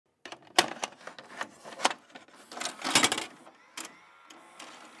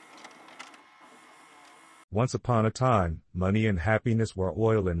Once upon a time, money and happiness were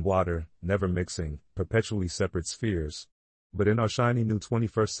oil and water, never mixing, perpetually separate spheres. But in our shiny new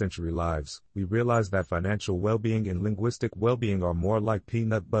 21st century lives, we realize that financial well-being and linguistic well-being are more like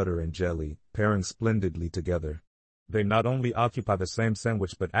peanut butter and jelly, pairing splendidly together. They not only occupy the same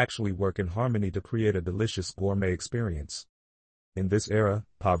sandwich but actually work in harmony to create a delicious gourmet experience. In this era,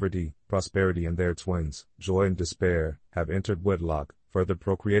 poverty, prosperity and their twins, joy and despair, have entered wedlock, further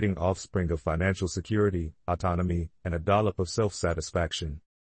procreating offspring of financial security, autonomy, and a dollop of self-satisfaction.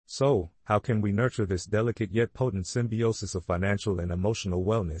 So, how can we nurture this delicate yet potent symbiosis of financial and emotional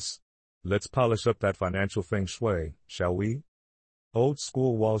wellness? Let's polish up that financial feng shui, shall we?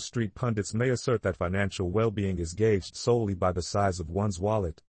 Old-school Wall Street pundits may assert that financial well-being is gauged solely by the size of one's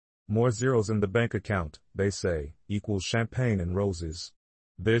wallet. More zeros in the bank account, they say, equals champagne and roses.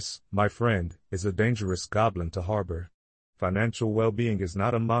 This, my friend, is a dangerous goblin to harbor. Financial well-being is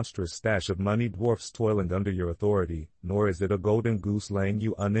not a monstrous stash of money dwarfs toiling under your authority, nor is it a golden goose laying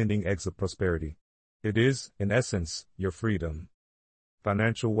you unending eggs of prosperity. It is, in essence, your freedom.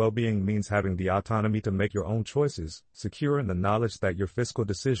 Financial well-being means having the autonomy to make your own choices, secure in the knowledge that your fiscal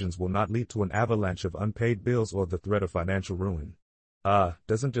decisions will not lead to an avalanche of unpaid bills or the threat of financial ruin.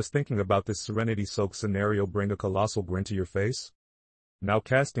 Doesn't just thinking about this serenity-soaked scenario bring a colossal grin to your face? Now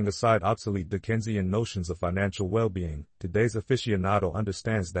casting aside obsolete Dickensian notions of financial well-being, today's aficionado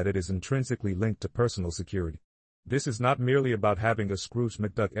understands that it is intrinsically linked to personal security. This is not merely about having a Scrooge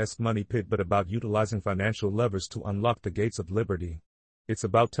McDuck-esque money pit but about utilizing financial levers to unlock the gates of liberty. It's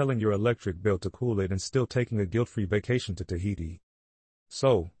about telling your electric bill to cool it and still taking a guilt-free vacation to Tahiti.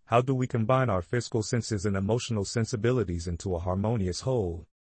 So, how do we combine our fiscal senses and emotional sensibilities into a harmonious whole?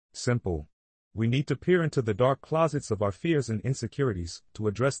 Simple. We need to peer into the dark closets of our fears and insecurities to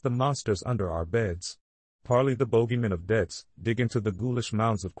address the monsters under our beds. Parley the bogeymen of debts, dig into the ghoulish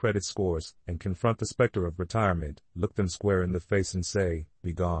mounds of credit scores, and confront the specter of retirement, look them square in the face and say,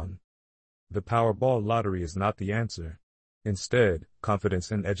 "Be gone." The Powerball lottery is not the answer. Instead, confidence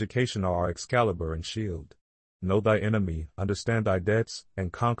and education are our Excalibur and shield. Know thy enemy, understand thy debts,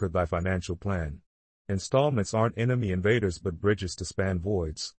 and conquer thy financial plan. Installments aren't enemy invaders but bridges to span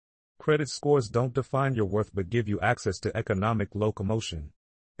voids. Credit scores don't define your worth but give you access to economic locomotion.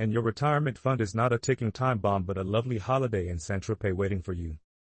 And your retirement fund is not a ticking time bomb but a lovely holiday in Saint-Tropez waiting for you.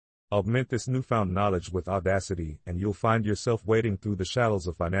 Augment this newfound knowledge with audacity and you'll find yourself wading through the shallows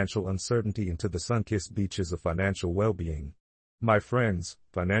of financial uncertainty into the sun-kissed beaches of financial well-being. My friends,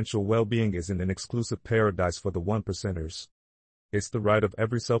 financial well-being isn't an exclusive paradise for the one-percenters. It's the right of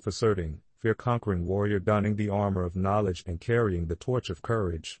every self-asserting, fear-conquering warrior donning the armor of knowledge and carrying the torch of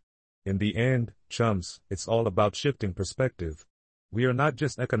courage. In the end, chums, it's all about shifting perspective. We are not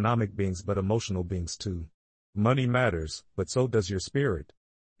just economic beings but emotional beings too. Money matters, but so does your spirit.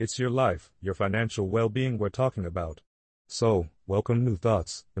 It's your life, your financial well-being we're talking about. So, welcome new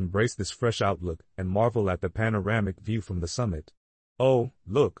thoughts, embrace this fresh outlook, and marvel at the panoramic view from the summit. Oh,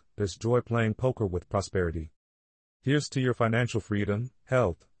 look, there's joy playing poker with prosperity. Here's to your financial freedom,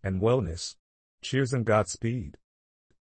 health, and wellness. Cheers and Godspeed.